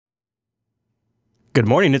Good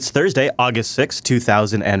morning. It's Thursday, August 6,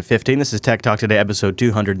 2015. This is Tech Talk Today, episode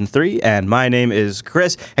 203, and my name is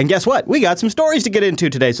Chris. And guess what? We got some stories to get into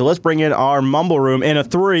today, so let's bring in our Mumble Room in a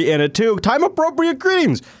 3 and a 2. Time-appropriate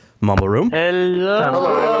greetings. Mumble Room.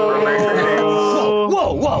 Hello.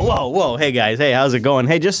 Whoa. Hey, guys. Hey, how's it going?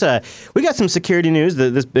 Hey, just, we got some security news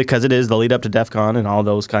because it is the lead up to DEF CON and all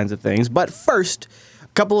those kinds of things. But first, a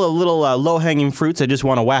couple of little low-hanging fruits I just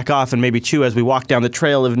want to whack off and maybe chew as we walk down the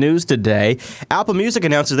trail of news today. Apple Music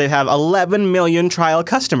announces they have 11 million trial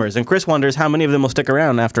customers, and Chris wonders how many of them will stick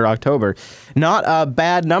around after October. Not a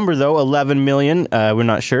bad number, though, 11 million. We're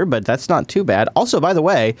not sure, but that's not too bad. Also, by the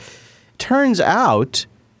way, turns out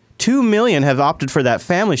 2 million have opted for that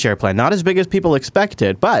family share plan. Not as big as people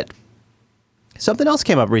expected, but something else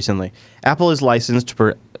came up recently. Apple is licensed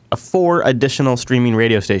for 4 additional streaming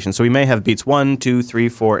radio stations. So we may have Beats 1, 2, 3,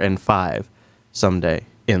 4, and 5 someday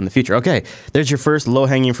in the future. Okay, there's your first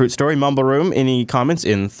low-hanging fruit story. Mumble Room, any comments?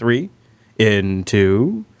 In 3, in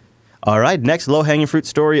 2. All right, next low-hanging fruit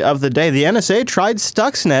story of the day. The NSA tried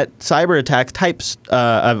Stuxnet cyber attack types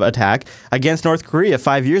of attack against North Korea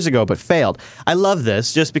 5 years ago, but failed. I love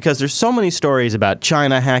this just because there's so many stories about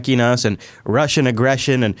China hacking us and Russian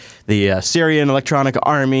aggression and the Syrian Electronic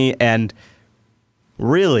Army, and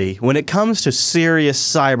really, when it comes to serious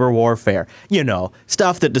cyber warfare, you know,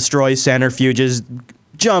 stuff that destroys centrifuges,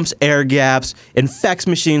 jumps air gaps, infects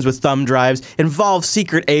machines with thumb drives, involves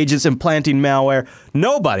secret agents implanting malware,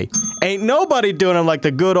 ain't nobody doing it like the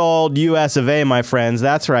good old US of A, my friends.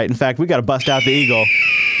 That's right. In fact, we got to bust out the eagle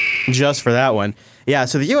just for that one. Yeah,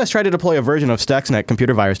 so the US tried to deploy a version of Stuxnet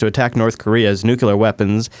computer virus to attack North Korea's nuclear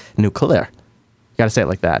weapons. Nuclear. You gotta say it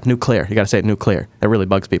like that. Nuclear. You gotta say it nuclear. That really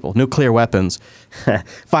bugs people. Nuclear weapons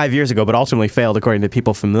 5 years ago, but ultimately failed according to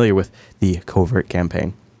people familiar with the covert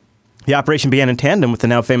campaign. The operation began in tandem with the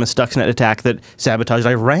now famous Stuxnet attack that sabotaged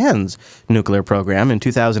Iran's nuclear program in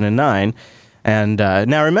 2009. And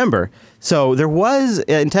now remember, so there was,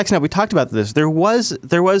 in TechSnap we talked about this, there was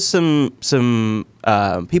some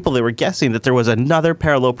people that were guessing that there was another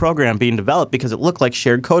parallel program being developed because it looked like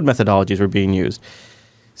shared code methodologies were being used.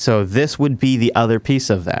 So this would be the other piece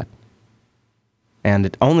of that. And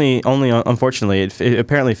it only unfortunately, it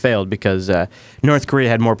apparently failed because North Korea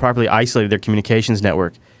had more properly isolated their communications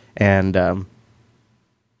network. And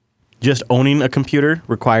just owning a computer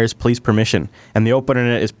requires police permission. And the open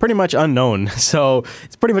internet is pretty much unknown. So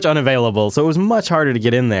it's pretty much unavailable. So it was much harder to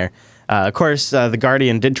get in there. Of course, The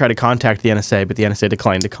Guardian did try to contact the NSA, but the NSA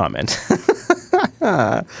declined to comment.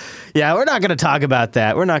 Yeah, we're not going to talk about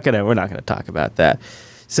that. We're not going to talk about that.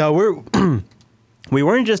 So we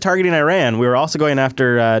weren't just targeting Iran. We were also going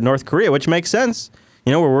after North Korea, which makes sense.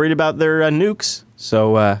 You know, we're worried about their nukes.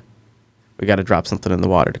 So we got to drop something in the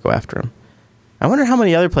water to go after them. I wonder how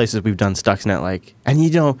many other places we've done Stuxnet like. And, you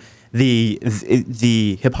know, the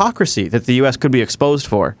hypocrisy that the U.S. could be exposed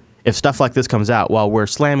for if stuff like this comes out while we're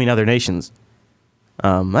slamming other nations.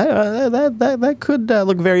 That could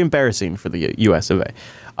look very embarrassing for the U.S. of A.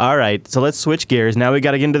 All right, so let's switch gears. Now we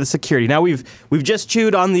got to get into the security. Now we've just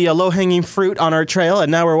chewed on the low-hanging fruit on our trail, and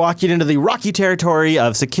now we're walking into the rocky territory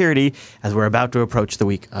of security as we're about to approach the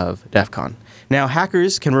week of DEF CON. Now,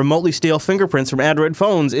 hackers can remotely steal fingerprints from Android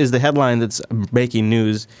phones is the headline that's making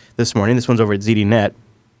news this morning. This one's over at ZDNet.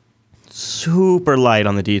 Super light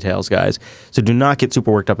on the details, guys, so do not get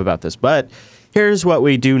super worked up about this. But here's what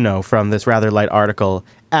we do know from this rather light article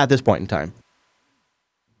at this point in time.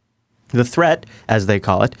 The threat, as they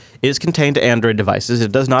call it, is contained to Android devices.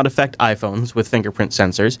 It does not affect iPhones with fingerprint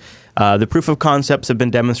sensors. The proof of concepts have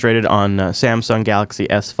been demonstrated on Samsung Galaxy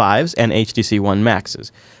S5s and HTC One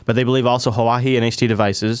Maxes. But they believe also Huawei and HTC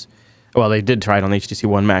devices, well, they did try it on HTC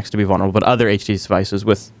One Max to be vulnerable, but other HTC devices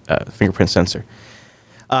with fingerprint sensor.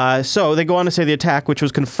 So they go on to say the attack, which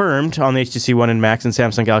was confirmed on the HTC One and Max and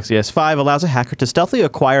Samsung Galaxy S5, allows a hacker to stealthily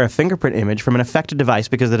acquire a fingerprint image from an affected device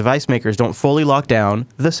because the device makers don't fully lock down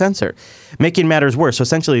the sensor, making matters worse. So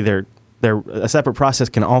essentially, a separate process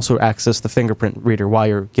can also access the fingerprint reader while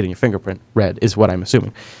you're getting your fingerprint read, is what I'm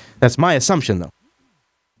assuming. That's my assumption, though.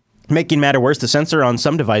 Making matter worse, the sensor on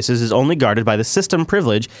some devices is only guarded by the system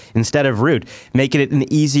privilege instead of root, making it an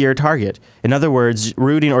easier target. In other words,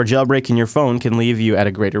 rooting or jailbreaking your phone can leave you at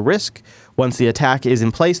a greater risk. Once the attack is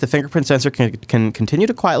in place, the fingerprint sensor can continue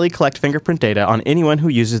to quietly collect fingerprint data on anyone who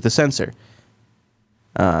uses the sensor.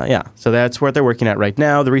 Yeah, so that's what they're working at right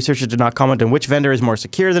now. The researchers did not comment on which vendor is more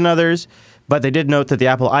secure than others, but they did note that the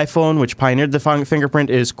Apple iPhone, which pioneered the fingerprint,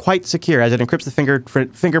 is quite secure as it encrypts the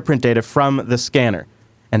fingerprint data from the scanner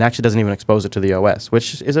and actually doesn't even expose it to the OS,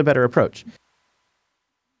 which is a better approach.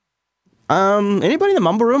 Anybody in the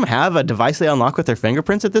Mumble Room have a device they unlock with their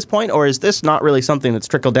fingerprints at this point, or is this not really something that's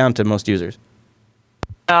trickled down to most users?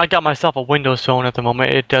 I got myself a Windows phone at the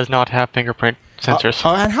moment. It does not have fingerprint sensors.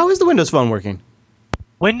 And how is the Windows Phone working?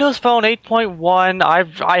 Windows Phone 8.1,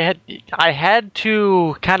 I had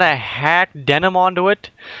to kind of hack Denim onto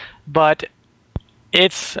it, but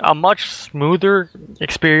it's a much smoother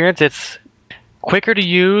experience. It's quicker to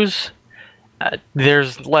use.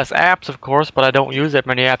 There's less apps, of course, but I don't use that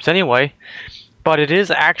many apps anyway. But it is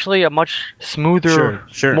actually a much smoother,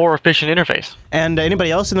 more efficient interface. And anybody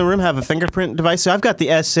else in the room have a fingerprint device? So I've got the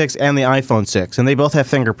S6 and the iPhone 6, and they both have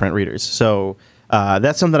fingerprint readers. So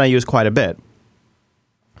that's something I use quite a bit.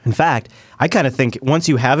 In fact, I kind of think once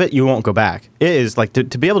you have it, you won't go back. It is like to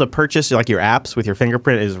be able to purchase like your apps with your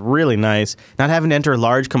fingerprint is really nice. Not having to enter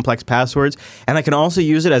large, complex passwords, and I can also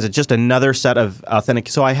use it as just another set of authentic.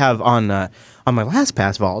 So I have on my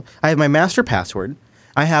LastPass vault, I have my master password.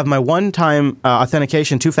 I have my one-time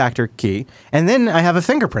authentication two-factor key, and then I have a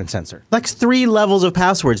fingerprint sensor. Like 3 levels of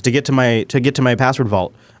passwords to get to my password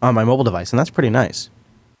vault on my mobile device, and that's pretty nice.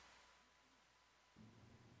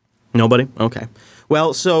 Nobody? Okay.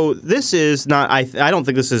 Well, so this is not, I don't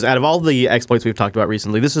think this is, out of all the exploits we've talked about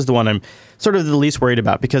recently, this is the one I'm sort of the least worried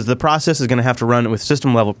about, because the process is going to have to run with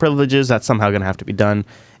system-level privileges. That's somehow going to have to be done,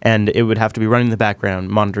 and it would have to be running in the background,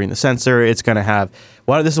 monitoring the sensor. It's going to have,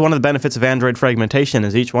 this is one of the benefits of Android fragmentation,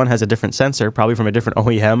 is each one has a different sensor, probably from a different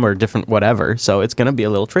OEM or different whatever, so it's going to be a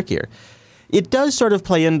little trickier. It does sort of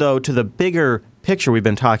play in, though, to the bigger picture we've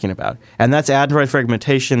been talking about, and that's Android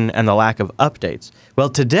fragmentation and the lack of updates. Well,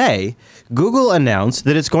 today, Google announced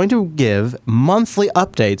that it's going to give monthly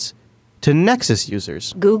updates to Nexus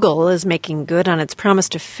users. Google is making good on its promise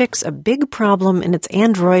to fix a big problem in its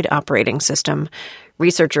Android operating system.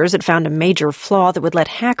 Researchers had found a major flaw that would let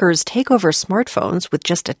hackers take over smartphones with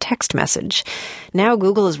just a text message. Now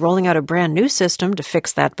Google is rolling out a brand new system to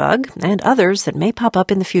fix that bug and others that may pop up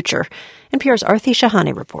in the future. NPR's Arthi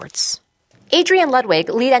Shahani reports. Adrian Ludwig,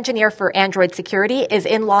 lead engineer for Android security, is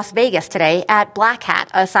in Las Vegas today at Black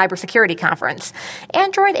Hat, a cybersecurity conference.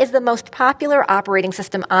 Android is the most popular operating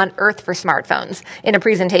system on Earth for smartphones. In a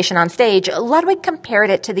presentation on stage, Ludwig compared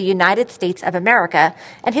it to the United States of America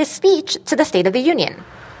and his speech to the State of the Union.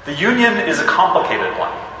 The Union is a complicated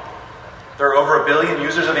one. There are over 1 billion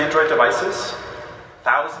users of Android devices.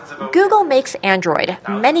 Google makes Android.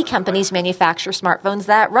 Many companies manufacture smartphones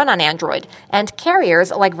that run on Android, and carriers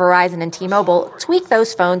like Verizon and T-Mobile tweak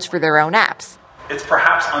those phones for their own apps. It's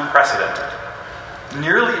perhaps unprecedented.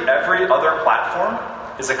 Nearly every other platform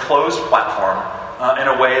is a closed platform in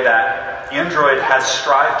a way that Android has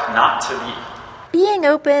strived not to be. Being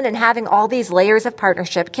open and having all these layers of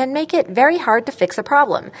partnership can make it very hard to fix a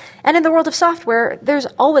problem. And in the world of software, there's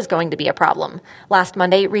always going to be a problem. Last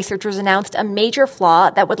Monday, researchers announced a major flaw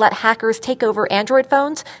that would let hackers take over Android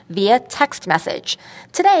phones via text message.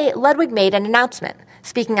 Today, Ludwig made an announcement.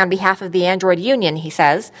 Speaking on behalf of the Android Union, he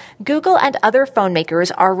says, Google and other phone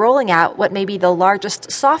makers are rolling out what may be the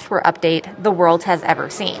largest software update the world has ever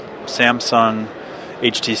seen. Samsung,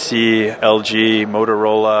 HTC, LG,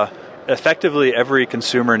 Motorola, effectively every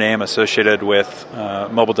consumer name associated with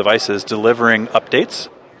mobile devices delivering updates.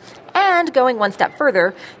 And going one step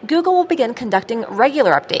further, Google will begin conducting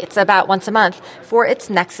regular updates about once a month for its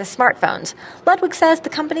Nexus smartphones. Ludwig says the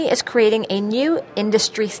company is creating a new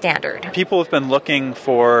industry standard. People have been looking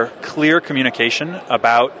for clear communication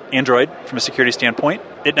about Android from a security standpoint.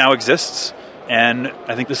 It now exists. And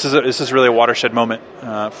I think this is really a watershed moment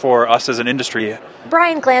for us as an industry.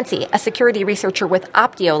 Brian Glancy, a security researcher with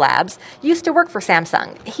Optio Labs, used to work for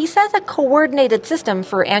Samsung. He says a coordinated system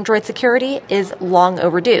for Android security is long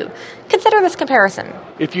overdue. Consider this comparison.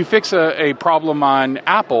 If you fix a problem on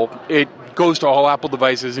Apple, it goes to all Apple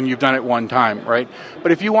devices and you've done it one time, right?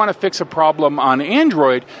 But if you want to fix a problem on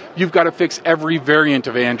Android, you've got to fix every variant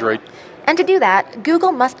of Android. And to do that,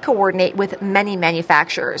 Google must coordinate with many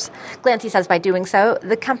manufacturers. Glancy says by doing so,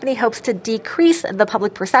 the company hopes to decrease the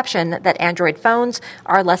public perception that Android phones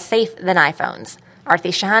are less safe than iPhones.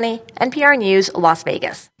 Arthi Shahani, NPR News, Las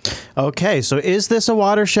Vegas. Okay, so is this a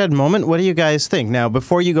watershed moment? What do you guys think? Now,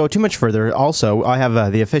 before you go too much further, also, I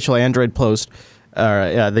have the official Android post,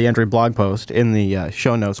 the Android blog post in the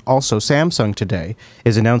show notes. Also, Samsung today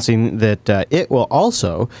is announcing that it will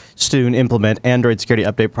also soon implement Android security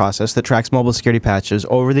update process that tracks mobile security patches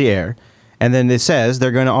over the air. And then it says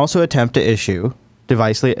they're going to also attempt to issue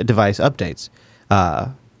device updates.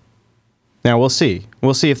 Now, we'll see.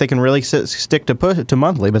 We'll see if they can really stick to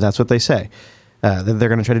monthly, but that's what they say. They're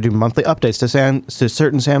going to try to do monthly updates to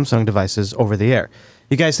certain Samsung devices over the air.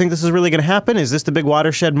 You guys think this is really going to happen? Is this the big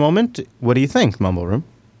watershed moment? What do you think, Mumble Room?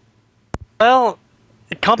 Well,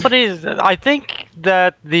 companies, I think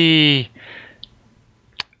that the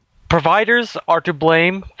providers are to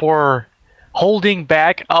blame for holding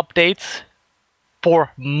back updates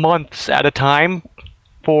for months at a time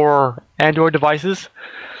for Android devices.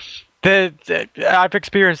 I've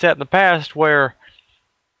experienced that in the past where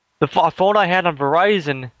the phone I had on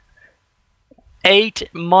Verizon,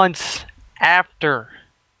 8 months after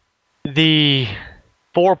the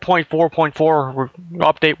 4.4.4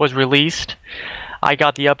 update was released, I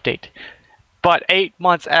got the update. But 8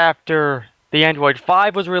 months after the Android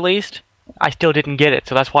 5 was released, I still didn't get it,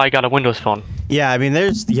 so that's why I got a Windows phone. Yeah, I mean,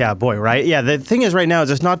 right? Yeah, the thing is right now is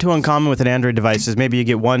it's not too uncommon with an Android device is maybe you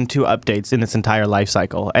get 1-2 updates in its entire life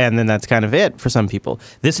cycle, and then that's kind of it for some people.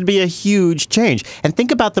 This would be a huge change. And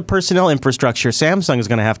think about the personnel infrastructure Samsung is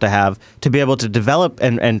going to have to be able to develop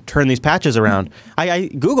and turn these patches around.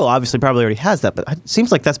 Google obviously probably already has that, but it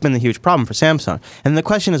seems like that's been the huge problem for Samsung. And the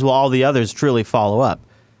question is, will all the others truly follow up?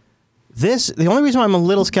 The only reason why I'm a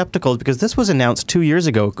little skeptical is because this was announced 2 years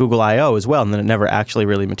ago at Google I/O as well, and then it never actually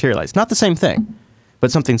really materialized. Not the same thing,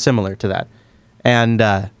 but something similar to that. And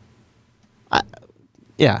I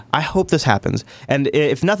hope this happens. And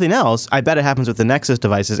if nothing else, I bet it happens with the Nexus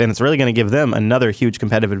devices, and it's really going to give them another huge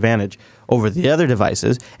competitive advantage over the other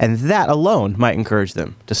devices, and that alone might encourage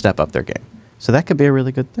them to step up their game. So that could be a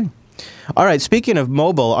really good thing. All right, speaking of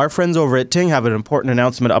mobile, our friends over at Ting have an important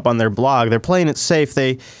announcement up on their blog. They're playing it safe.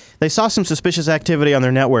 They saw some suspicious activity on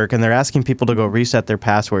their network, and they're asking people to go reset their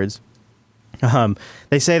passwords.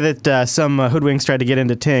 They say that some hoodwinks tried to get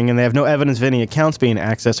into Ting, and they have no evidence of any accounts being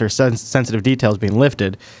accessed or sensitive details being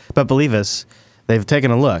lifted. But believe us, they've taken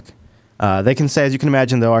a look. They can say, as you can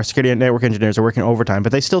imagine, though, our security and network engineers are working overtime,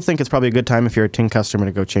 but they still think it's probably a good time if you're a Ting customer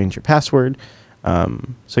to go change your password.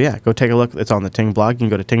 So yeah, go take a look. It's on the Ting blog. You can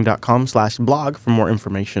go to ting.com/blog for more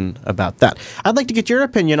information about that. I'd like to get your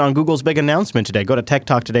opinion on Google's big announcement today. Go to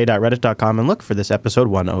techtalktoday.reddit.com and look for this episode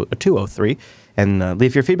 203 and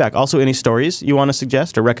leave your feedback. Also, any stories you want to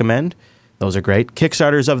suggest or recommend, those are great.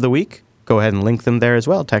 Kickstarters of the week, go ahead and link them there as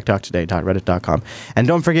well, techtalktoday.reddit.com. And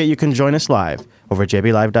don't forget you can join us live over at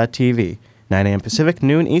jblive.tv. 9 a.m. Pacific,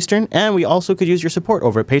 noon Eastern, and we also could use your support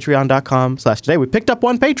over at patreon.com/today. We picked up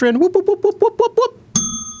one patron. Whoop, whoop, whoop, whoop, whoop, whoop, whoop.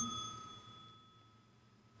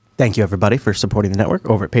 Thank you, everybody, for supporting the network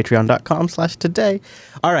over at patreon.com/today.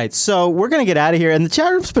 All right, so we're going to get out of here, and the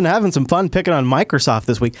chat room's been having some fun picking on Microsoft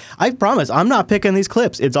this week. I promise, I'm not picking these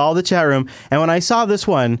clips. It's all the chat room, and when I saw this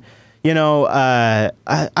one, you know, I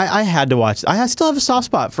had to watch. I still have a soft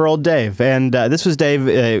spot for old Dave, and this was Dave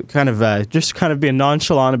just kind of being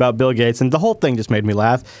nonchalant about Bill Gates, and the whole thing just made me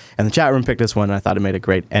laugh. And the chat room picked this one, and I thought it made a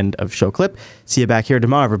great end of show clip. See you back here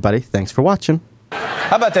tomorrow, everybody. Thanks for watching.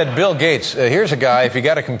 How about that Bill Gates? Here's a guy, if you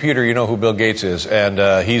got a computer, you know who Bill Gates is.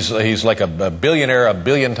 And he's like a billionaire a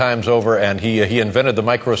billion times over, and he invented the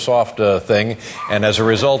Microsoft thing. And as a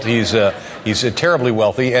result, he's terribly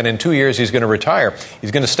wealthy, and in 2 years he's going to retire.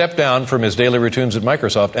 He's going to step down from his daily routines at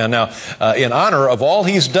Microsoft. And now, in honor of all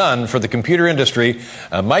he's done for the computer industry,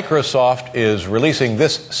 Microsoft is releasing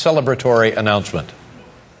this celebratory announcement.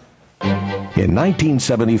 In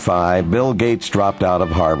 1975, Bill Gates dropped out of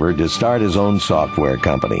Harvard to start his own software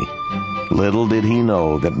company. Little did he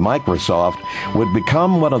know that Microsoft would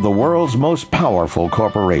become one of the world's most powerful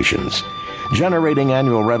corporations, generating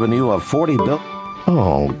annual revenue of $40 billion.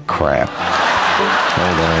 Oh, crap.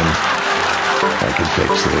 Hold on. I can fix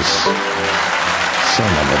this.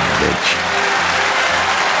 Son of a bitch.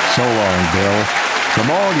 So long, Bill. From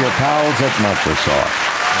all your pals at Microsoft.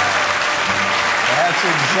 That's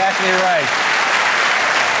exactly right.